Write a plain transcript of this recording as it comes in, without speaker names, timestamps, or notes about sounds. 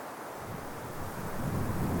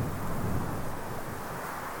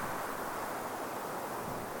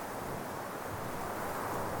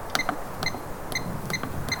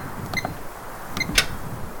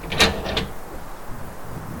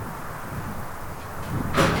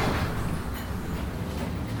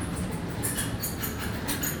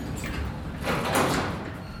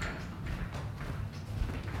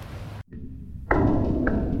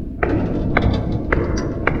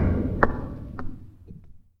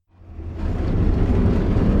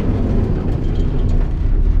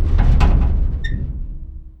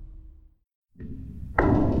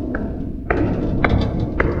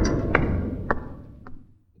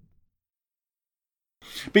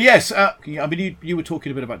But yes, I mean, you were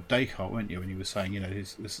talking a bit about Descartes, weren't you? When you were saying,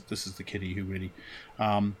 this is the kiddie who really,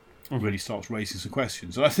 really starts raising some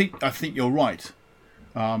questions. And I think you're right.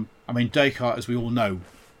 I mean, Descartes, as we all know,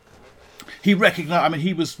 he recognised. I mean,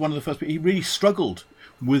 he was one of the first people. He really struggled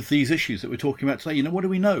with these issues that we're talking about today. What do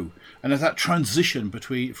we know? And there's that transition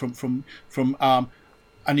from an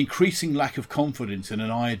increasing lack of confidence in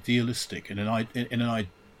an idealistic in an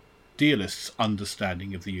idealist's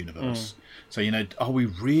understanding of the universe. So are we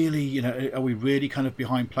really kind of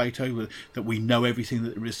behind Plato, that we know everything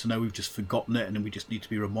that there is to know, we've just forgotten it and then we just need to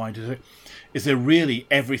be reminded of it? Is there really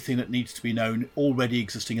everything that needs to be known already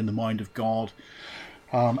existing in the mind of God?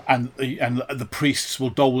 And the priests will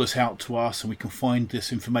dole this out to us, and we can find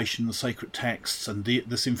this information in the sacred texts, and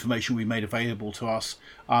this information we made available to us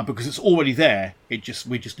because it's already there. We just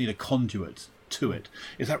need a conduit to it.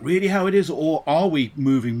 Is that really how it is, or are we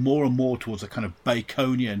moving more and more towards a kind of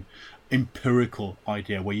Baconian empirical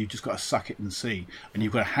idea where you've just got to suck it and see, and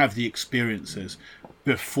you've got to have the experiences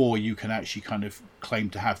before you can actually kind of claim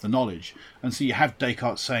to have the knowledge? And so you have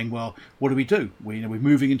Descartes saying, well, what do we do? We're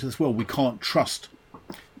moving into this world. We can't trust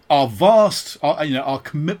our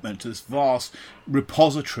commitment to this vast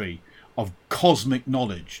repository of cosmic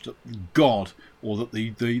knowledge that God or that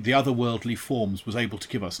the otherworldly forms was able to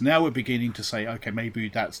give us. Now we're beginning to say, okay, maybe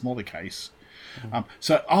that's not the case.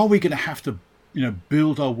 So are we going to have to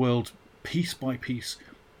build our world piece by piece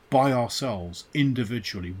by ourselves,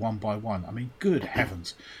 individually, one by one? I mean, good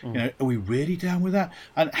heavens, are we really down with that?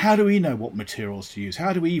 And how do we know what materials to use?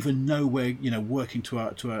 How do we even know we're working to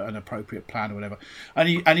an appropriate plan or whatever? And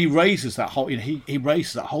he raises that whole he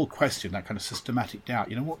raises that whole question, that kind of systematic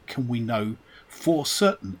doubt. What can we know for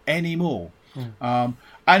certain anymore?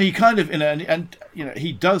 And he kind of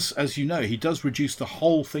he does, as he does reduce the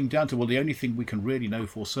whole thing down to, well, the only thing we can really know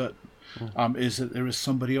for certain is that there is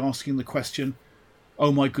somebody asking the question,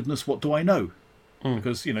 oh my goodness, what do I know?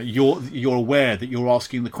 Because you're aware that you're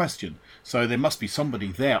asking the question, so there must be somebody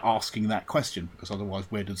there asking that question, because otherwise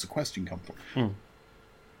where does the question come from?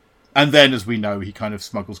 And then, as we know, he kind of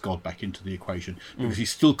smuggles God back into the equation, because he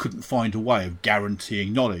still couldn't find a way of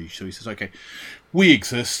guaranteeing knowledge. So he says, okay, we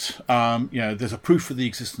exist, there's a proof for the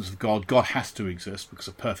existence of God. God has to exist because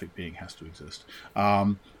a perfect being has to exist,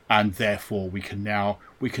 and therefore we can now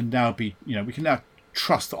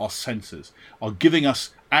trust that our senses are giving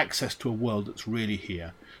us access to a world that's really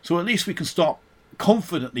here. So at least we can start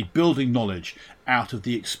confidently building knowledge out of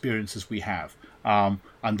the experiences we have.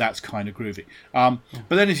 And that's kind of groovy. But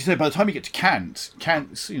then, as you say, by the time you get to Kant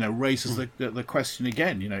raises the question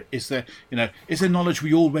again. Is there knowledge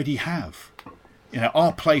we already have?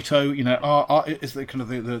 Our Plato, is the kind of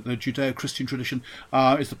the Judeo-Christian tradition?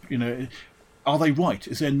 Are they right?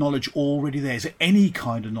 Is there knowledge already there? Is there any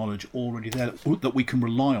kind of knowledge already there that we can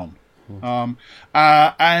rely on?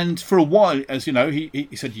 And for a while, as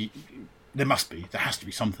he said, there has to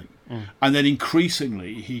be something. And then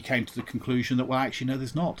increasingly, he came to the conclusion that, well, actually, no,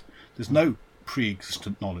 there's not. There's no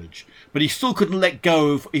pre-existent knowledge. But he still couldn't let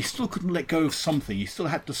go of something. He still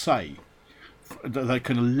had to say the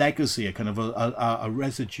kind of legacy, a kind of a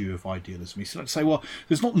residue of idealism. He still had to say, well,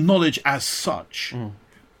 there's not knowledge as such.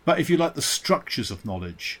 But if you like, the structures of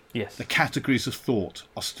knowledge, yes, the categories of thought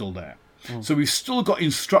are still there. So we've still got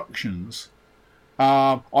instructions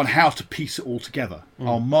on how to piece it all together.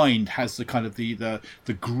 Our mind has the kind of the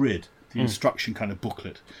grid, the instruction kind of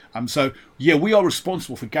booklet. So yeah, we are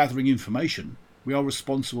responsible for gathering information. We are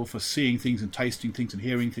responsible for seeing things and tasting things and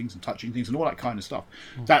hearing things and touching things and all that kind of stuff.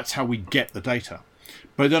 That's how we get the data.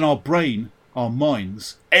 But then our brain, our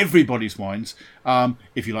minds, everybody's minds,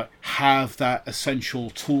 if you like, have that essential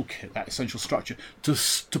toolkit, that essential structure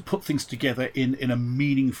to put things together in a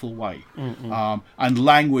meaningful way. And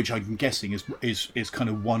language, I'm guessing, is kind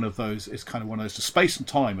of one of those. It's kind of one of those. So space and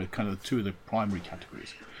time are kind of two of the primary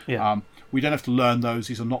categories. Yeah. We don't have to learn those.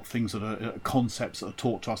 These are not things that are concepts that are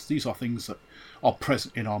taught to us. These are things that are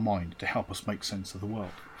present in our mind to help us make sense of the world.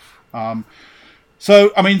 So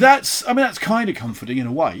that's kind of comforting in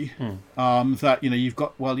a way. That you've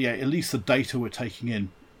got, well, yeah, at least the data we're taking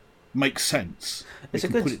in makes sense. It's a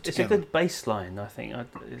good baseline, I think.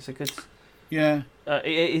 It's a good. Yeah. It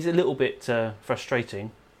is a little bit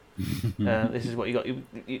frustrating. This is what you got.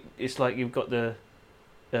 It's like you've got the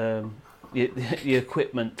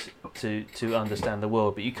equipment to understand the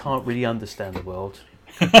world, but you can't really understand the world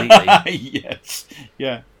completely. Yes.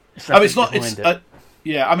 Yeah. It's not.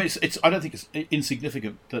 Yeah, it's. I don't think it's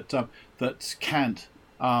insignificant that Kant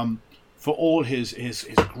for all his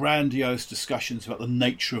grandiose discussions about the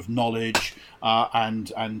nature of knowledge,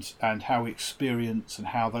 and how experience and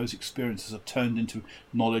how those experiences are turned into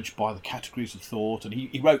knowledge by the categories of thought. And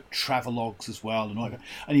he wrote travelogues as well, and all that.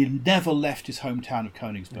 And he never left his hometown of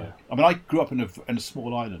Königsberg. Yeah. I mean, I grew up in a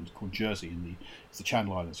small island called Jersey it's the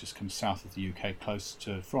Channel Islands, just kind of south of the UK, close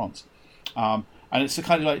to France. And it's the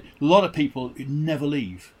kind of like a lot of people who never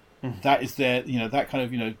leave. That is their, that kind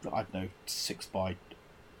of, I don't know,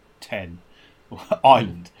 6x10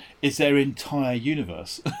 island is their entire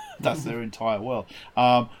universe. That's their entire world.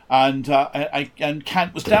 And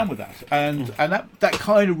Kant was down with that, and that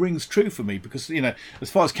kind of rings true for me, because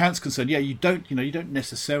as far as Kant's concerned, you don't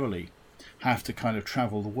necessarily have to kind of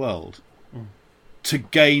travel the world to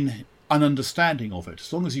gain an understanding of it.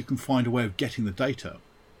 As long as you can find a way of getting the data,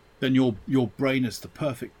 then your brain has the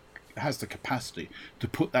capacity to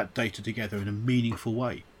put that data together in a meaningful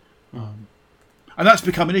way. And that's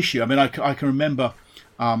become an issue. I mean, I can remember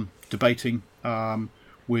debating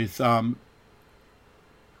with over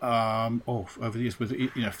the years with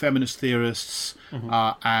feminist theorists,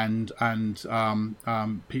 and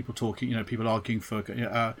people talking, people arguing for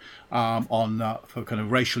for kind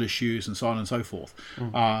of racial issues and so on and so forth.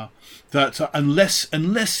 That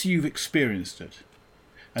unless you've experienced it,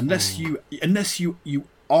 unless you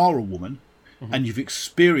are a woman and you've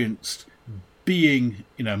experienced being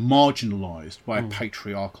marginalized by a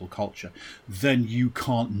patriarchal culture, then you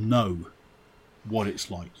can't know what it's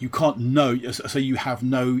like. You can't know, so you have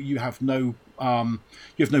no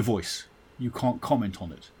voice. You can't comment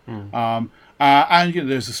on it. And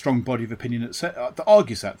there's a strong body of opinion that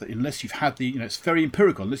argues that unless you've had it's very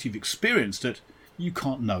empirical. Unless you've experienced it, you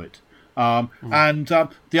can't know it. And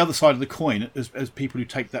the other side of the coin, as people who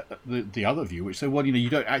take the other view, which say, well, you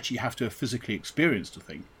don't actually have to have physically experienced a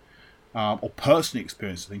thing, or personally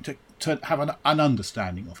experienced a thing to have an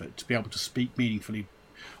understanding of it, to be able to speak meaningfully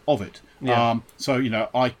of it. So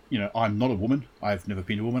I'm not a woman. I've never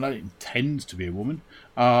been a woman. I don't intend to be a woman.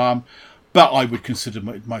 But I would consider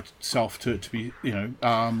myself to be a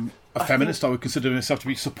feminist. I would consider myself to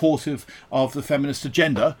be supportive of the feminist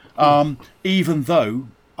agenda, even though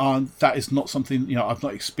that is not something I've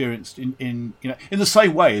not experienced in the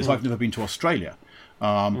same way as I've never been to Australia.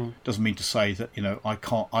 Doesn't mean to say that I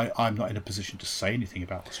can't. I'm not in a position to say anything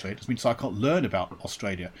about Australia. Doesn't mean to say I can't learn about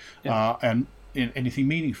Australia and anything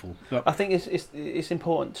meaningful. But I think it's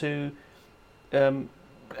important to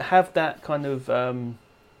have that kind of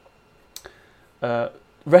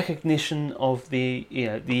recognition of the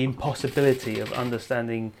the impossibility of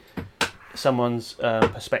understanding someone's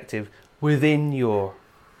perspective within your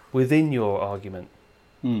argument.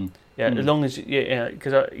 As long as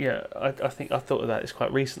because I think I thought of that as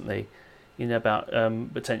quite recently, about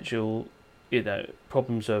potential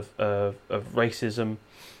problems of racism,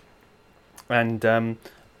 and I'm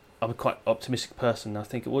a quite optimistic person. I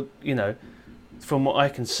think it would, from what I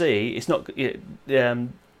can see, it's not the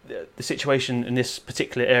situation in this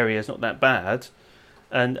particular area is not that bad,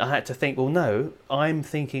 and I had to think, well, no, I'm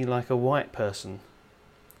thinking like a white person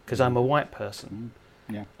because I'm a white person.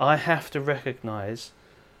 I have to recognise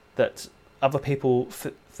that other people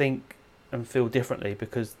think and feel differently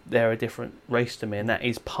because they're a different race to me, and that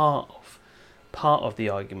is part of the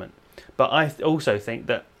argument. But I also think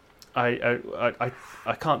that I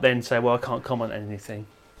can't then say, well, I can't comment on anything.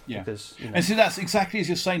 Because, and so that's exactly as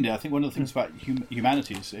you're saying there. I think one of the things about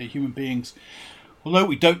humanity is human beings, although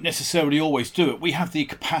we don't necessarily always do it, we have the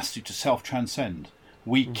capacity to self-transcend.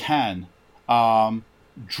 We can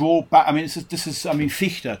draw back. I mean, this is. I mean,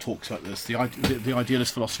 Fichte talks about this. The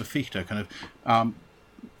idealist philosopher Fichte, kind of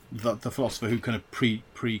the philosopher who kind of pre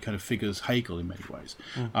kind of figures Hegel in many ways,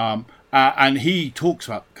 and he talks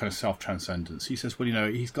about kind of self-transcendence. He says, well,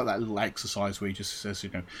 he's got that little exercise where he just says,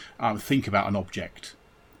 think about an object.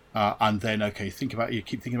 And then, you keep thinking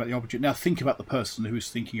about the object. Now think about the person who is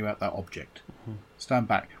thinking about that object. Stand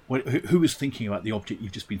back. Who is thinking about the object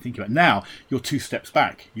you've just been thinking about? Now you're 2 steps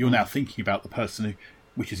back. You're now thinking about the person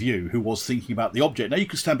which is you, who was thinking about the object. Now you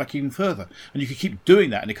can stand back even further, and you can keep doing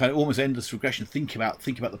that in a kind of almost endless regression. Think about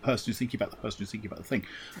the person who's thinking about the person who's thinking about the thing.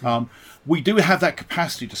 We do have that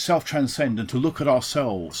capacity to self-transcend and to look at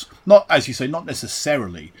ourselves, not, as you say, not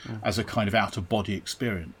necessarily as a kind of out-of-body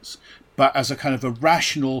experience, but as a kind of a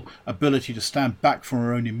rational ability to stand back from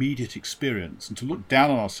our own immediate experience and to look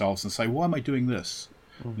down on ourselves and say, why am I doing this?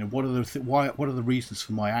 What are the reasons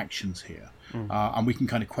for my actions here? And we can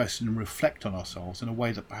kind of question and reflect on ourselves in a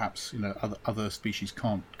way that perhaps other species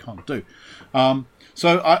can't do.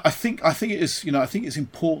 So I think it is I think it's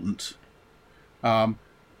important. One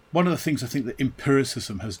of the things I think that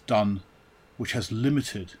empiricism has done, which has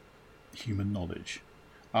limited human knowledge,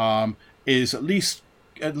 is at least,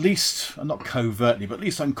 not covertly, but at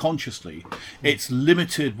least unconsciously, it's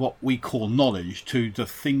limited what we call knowledge to the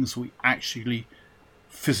things we actually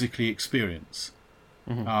physically experience.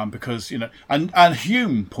 Because, and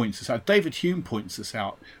Hume points this out, David Hume points this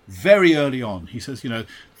out very early on. He says,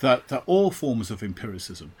 that all forms of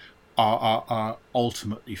empiricism are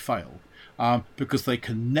ultimately fail, because they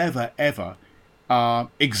can never, ever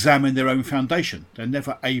examine their own foundation. They're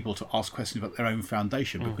never able to ask questions about their own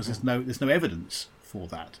foundation because there's no evidence for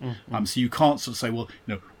that. So you can't sort of say, well,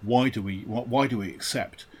 why do we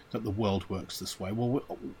accept that the world works this way? Well,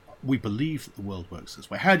 we believe that the world works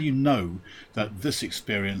this way. How do you know that this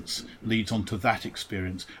experience leads on to that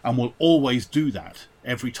experience and will always do that?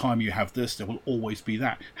 Every time you have this, there will always be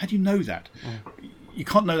that. How do you know that? You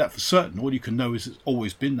can't know that for certain. All you can know is it's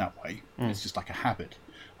always been that way. It's just like a habit.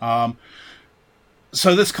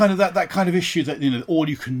 So there's kind of that kind of issue that all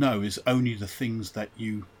you can know is only the things that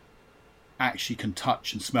you actually can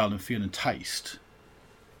touch and smell and feel and taste.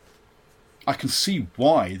 I can see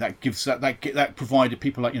why that gives that provided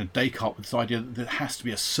people like Descartes with this idea that there has to be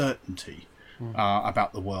a certainty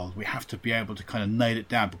about the world. We have to be able to kind of nail it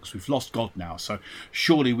down because we've lost God now. So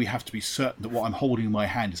surely we have to be certain that what I'm holding in my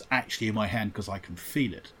hand is actually in my hand because I can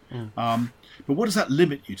feel it. But what does that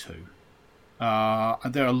limit you to?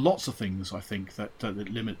 And there are lots of things I think that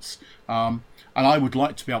limits. And I would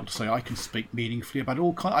like to be able to say I can speak meaningfully about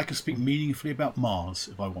all kind. I can speak meaningfully about Mars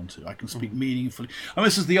if I want to. I can speak meaningfully. I mean,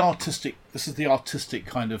 this is the artistic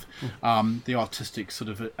kind of the artistic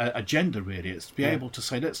sort of agenda. Really, it's to be able to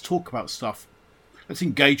say, let's talk about stuff. Let's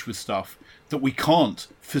engage with stuff that we can't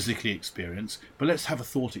physically experience, but let's have a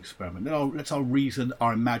thought experiment. Let's our reason,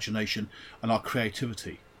 our imagination, and our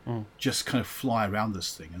creativity just kind of fly around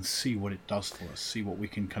this thing and see what it does for us. See what we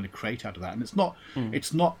can kind of create out of that. And it's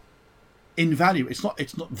not invaluable. It's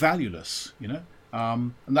not valueless.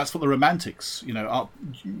 And that's what the Romantics, are,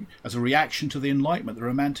 as a reaction to the Enlightenment. The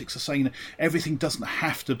Romantics are saying that everything doesn't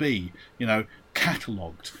have to be,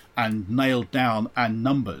 catalogued and nailed down and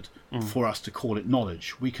numbered for us to call it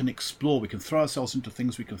knowledge. We can explore. We can throw ourselves into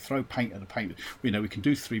things. We can throw paint at a paint. We can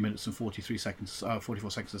do 3 minutes and 44 seconds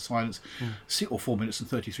of silence, or 4 minutes and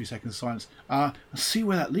 33 seconds of silence, and see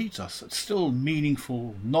where that leads us. It's still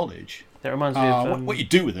meaningful knowledge. That reminds me of what you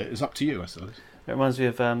do with it is up to you, I suppose. It reminds me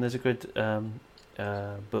of there's a good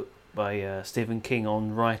book by Stephen King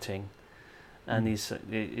on writing, and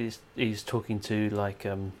he's talking to like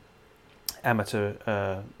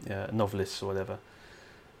amateur novelists or whatever,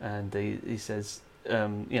 and he says,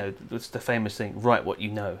 it's the famous thing: write what you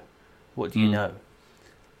know. What do you know?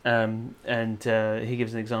 And he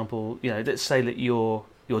gives an example. Let's say that your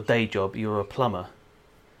day job, you're a plumber,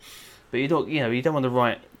 but you don't want to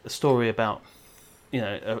write a story about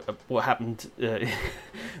what happened to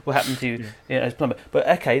you as plumber. But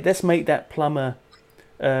okay, let's make that plumber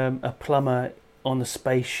a plumber on a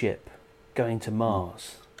spaceship going to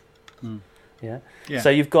Mars. Yeah. So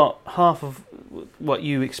you've got half of what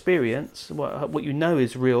you experience, what you know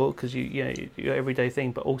is real because your everyday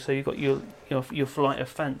thing, but also you've got your flight of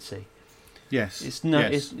fancy. Yes.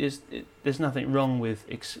 There's nothing wrong with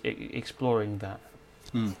exploring that.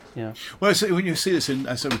 Yeah. Well, so when you see this in,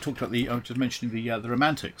 so we talked about I was just mentioning the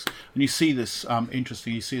Romantics, and you see this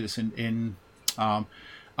interesting. You see this in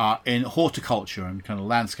horticulture and kind of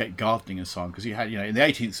landscape gardening and so on, because you had in the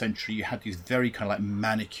 18th century you had these very kind of like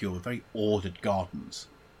manicured, very ordered gardens.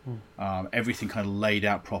 Everything kind of laid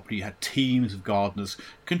out properly. You had teams of gardeners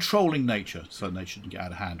controlling nature so nature didn't get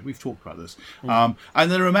out of hand. We've talked about this. And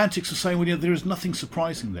the Romantics are saying, well, there is nothing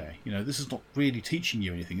surprising there. This is not really teaching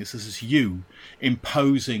you anything. This is you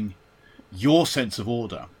imposing your sense of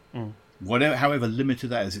order. However limited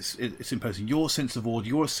that is, it's imposing your sense of order,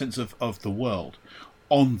 your sense of the world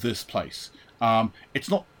on this place. It's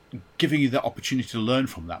not giving you the opportunity to learn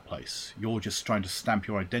from that place. You're just trying to stamp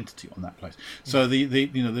your identity on that place. So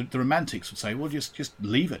the Romantics would say, well, just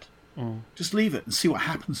leave it. Just leave it and see what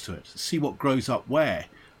happens to it. See what grows up where.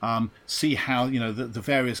 See how the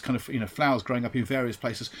various kind of flowers growing up in various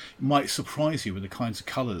places might surprise you with the kinds of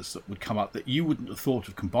colours that would come up that you wouldn't have thought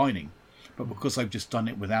of combining. But because they've just done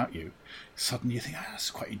it without you, suddenly you think, that's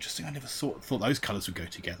quite interesting. I never thought those colours would go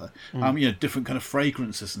together. Different kind of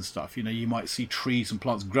fragrances and stuff. You might see trees and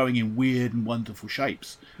plants growing in weird and wonderful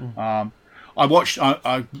shapes. I watched.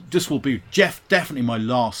 This will be definitely my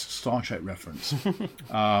last Star Trek reference.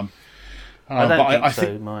 I don't think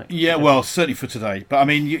so, Mike. Yeah, well, certainly for today. But I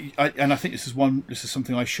mean, I think this is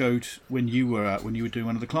something I showed when you were doing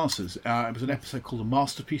one of the classes. It was an episode called the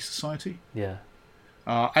Masterpiece Society. Yeah.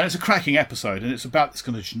 And it's a cracking episode, and it's about this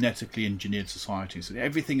kind of genetically engineered society. So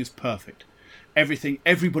everything is perfect.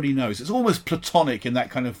 everybody knows. It's almost Platonic in that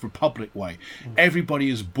kind of republic way. Everybody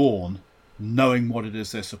is born knowing what it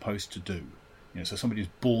is they're supposed to do. So somebody is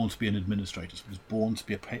born to be an administrator, somebody is born to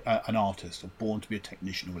be an artist, or born to be a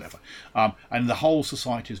technician, or whatever. And the whole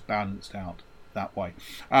society is balanced out that way.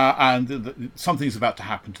 And something's about to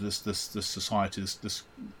happen to this society, this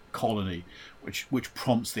colony, which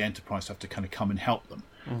prompts the Enterprise to have to kind of come and help them.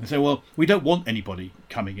 And say, well, we don't want anybody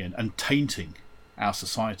coming in and tainting our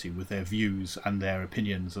society with their views and their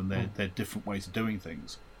opinions and their different ways of doing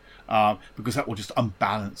things. Because that will just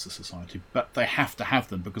unbalance the society. But they have to have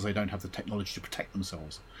them because they don't have the technology to protect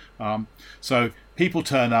themselves. So people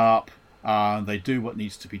turn up, they do what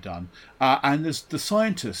needs to be done. And there's the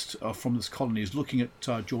scientist from this colony is looking at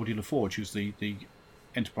Geordie LaForge, who's the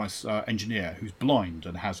Enterprise engineer, who's blind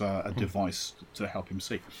and has a device to help him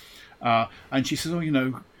see. And she says,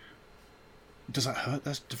 does that hurt?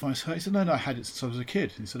 That device hurt? He said, no, I had it since I was a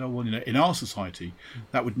kid. He said, well, in our society,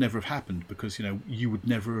 that would never have happened because, you would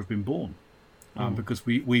never have been born. Because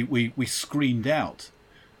we screened out,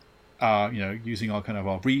 using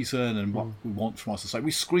our reason and what we want from our society,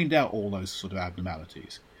 we screened out all those sort of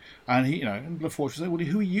abnormalities. And and LaForge said, well,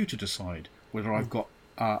 who are you to decide whether I've got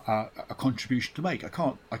a contribution to make? I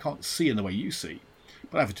can't see in the way you see,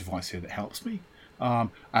 but I have a device here that helps me.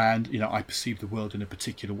 And I perceive the world in a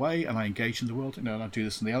particular way, and I engage in the world, and I do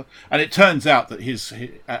this and the other. And it turns out that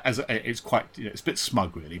it's quite, it's a bit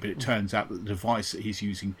smug really, but it turns out that the device that he's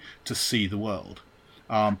using to see the world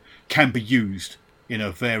can be used in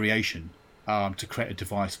a variation to create a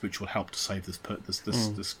device which will help to save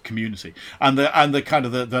this community. And the kind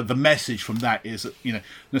of the message from that is that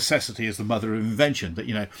necessity is the mother of invention.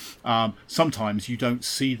 That sometimes you don't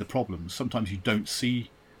see the problems, sometimes you don't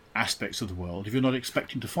see aspects of the world if you're not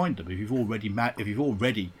expecting to find them. If you've already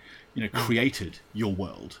created your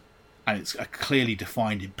world, and it's a clearly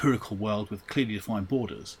defined empirical world with clearly defined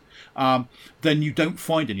borders, then you don't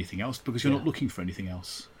find anything else because you're not looking for anything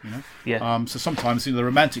else. So sometimes the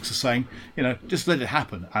romantics are saying, just let it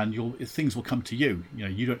happen, and things will come to you.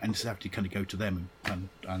 You don't necessarily have to kind of go to them and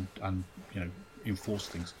enforce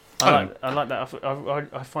things. I like that.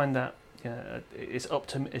 I find that it's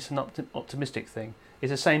an optimistic thing. It's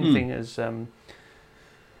the same thing as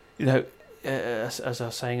as I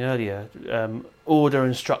was saying earlier, order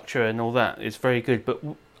and structure and all that is very good, but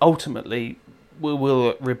ultimately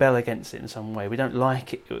we'll rebel against it in some way. We don't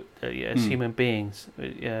like it as human beings.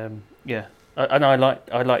 And I like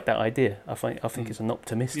that idea. I think it's an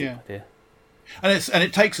optimistic idea. And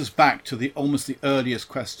it takes us back to one of the earliest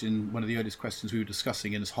questions we were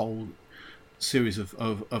discussing in this whole series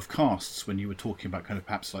of casts, when you were talking about kind of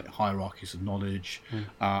perhaps like hierarchies of knowledge,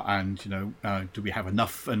 and do we have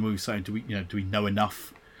enough, and we were saying do we know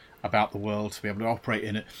enough about the world to be able to operate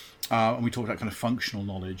in it, and we talked about kind of functional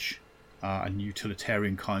knowledge and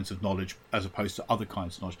utilitarian kinds of knowledge as opposed to other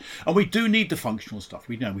kinds of knowledge. And we do need the functional stuff.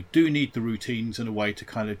 We do need the routines in a way to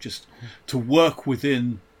kind of just to work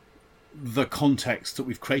within the context that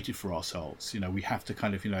we've created for ourselves. We have to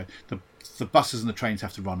kind of the buses and the trains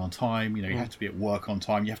have to run on time. You have to be at work on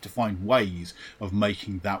time. You have to find ways of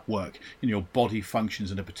making that work. Your body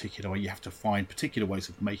functions in a particular way. You have to find particular ways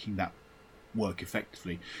of making that work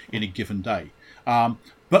effectively in a given day.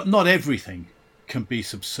 But not everything can be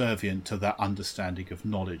subservient to that understanding of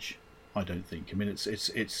knowledge, I don't think. I mean, it's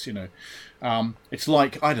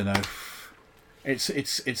like, I don't know,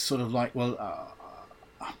 it's sort of like, well,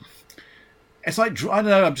 it's like, I don't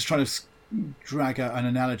know, I'm just trying to drag an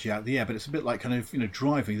analogy out of the air, but it's a bit like kind of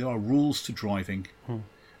driving. There are rules to driving,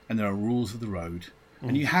 and there are rules of the road,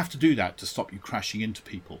 and you have to do that to stop you crashing into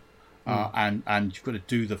people. And you've got to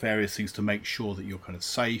do the various things to make sure that you're kind of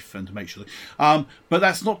safe and to make sure that, but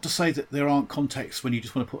that's not to say that there aren't contexts when you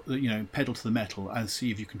just want to put pedal to the metal and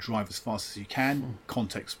see if you can drive as fast as you can.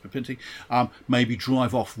 Context for printing, maybe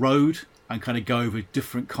drive off road and kind of go over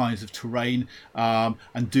different kinds of terrain,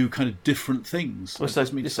 and do kind of different things. Well,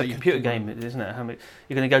 it's a computer game, isn't it?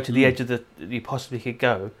 You're going to go to the edge of that you possibly could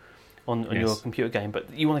go on your computer game,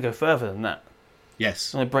 but you want to go further than that.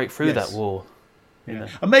 Yes. You want to break through that wall. Yeah.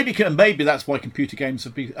 And maybe that's why computer games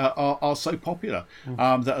are so popular.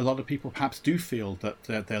 That a lot of people perhaps do feel that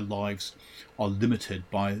their lives are limited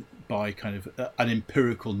by kind of an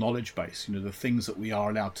empirical knowledge base. The things that we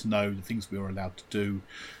are allowed to know, the things we are allowed to do.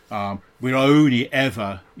 We're only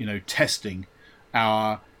ever testing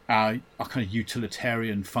our kind of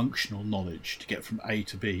utilitarian functional knowledge to get from A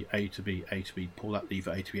to B, A to B, A to B, pull that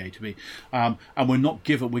lever, A to B, A to B. And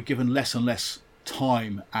we're given less and less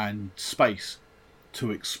time and space to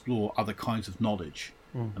explore other kinds of knowledge.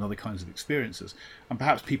 and other kinds of experiences. And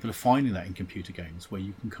perhaps people are finding that in computer games, where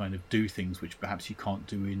you can kind of do things which perhaps you can't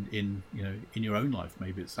do in your own life.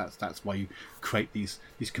 Maybe that's why you create these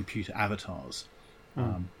computer avatars.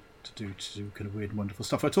 To do kind of weird and wonderful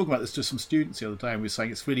stuff. I was talking about this to some students the other day, and we were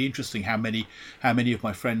saying it's really interesting how many of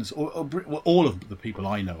my friends, or all of the people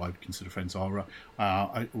I know, I would consider friends, are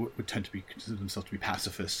would tend to be consider themselves to be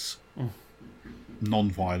pacifists,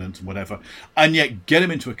 non-violent and whatever, and yet get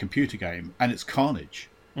them into a computer game and it's carnage.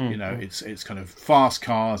 It's kind of fast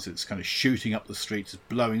cars, it's kind of shooting up the streets, it's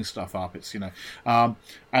blowing stuff up, it's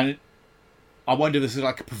I wonder if this is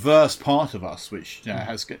like a perverse part of us which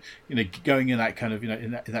has going in that kind of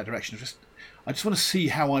in that direction. I just want to see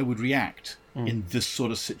how I would react in this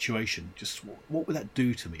sort of situation. Just what would that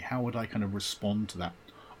do to me? How would I kind of respond to that?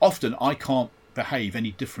 Often I can't behave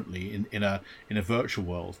any differently in a virtual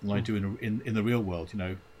world than I do in the real world.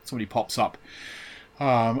 Somebody pops up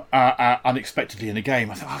unexpectedly in a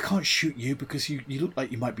game. I think I can't shoot you because you look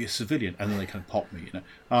like you might be a civilian, and then they kind of pop me.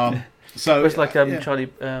 So it's like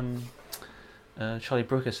Charlie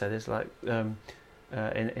Brooker said, it's like in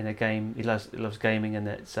a game, he loves gaming, and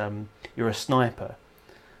it's you're a sniper.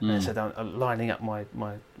 And he said, I'm lining up my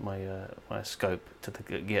scope to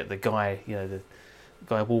get the guy, the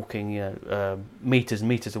guy walking meters and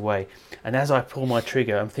meters away, and as I pull my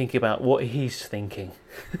trigger, I'm thinking about what he's thinking.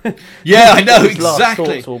 Yeah, I know, his exactly.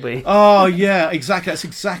 Last thoughts will be. Oh yeah, exactly. That's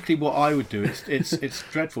exactly what I would do. It's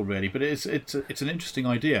dreadful, really, but it's an interesting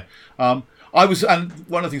idea. And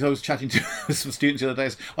one of the things I was chatting to some students the other day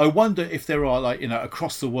is, I wonder if there are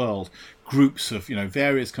across the world groups of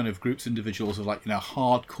various kind of groups, individuals of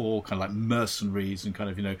hardcore kind of like mercenaries and kind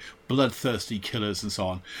of bloodthirsty killers and so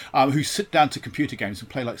on, who sit down to computer games and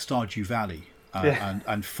play like Stardew Valley.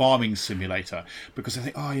 And Farming Simulator, because I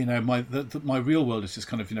think my real world is just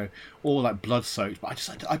kind of all like blood soaked, but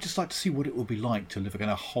I just like to see what it would be like to live a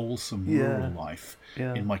kind of wholesome rural life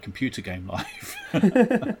in my computer game life.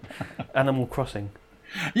 Animal Crossing.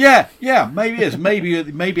 Yeah, maybe it is.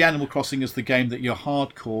 Maybe Animal Crossing is the game that your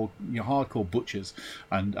hardcore butchers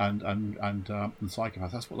and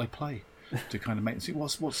psychopaths, that's what they play, to kind of make them see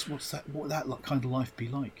what would that kind of life be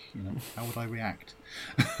like. How would I react?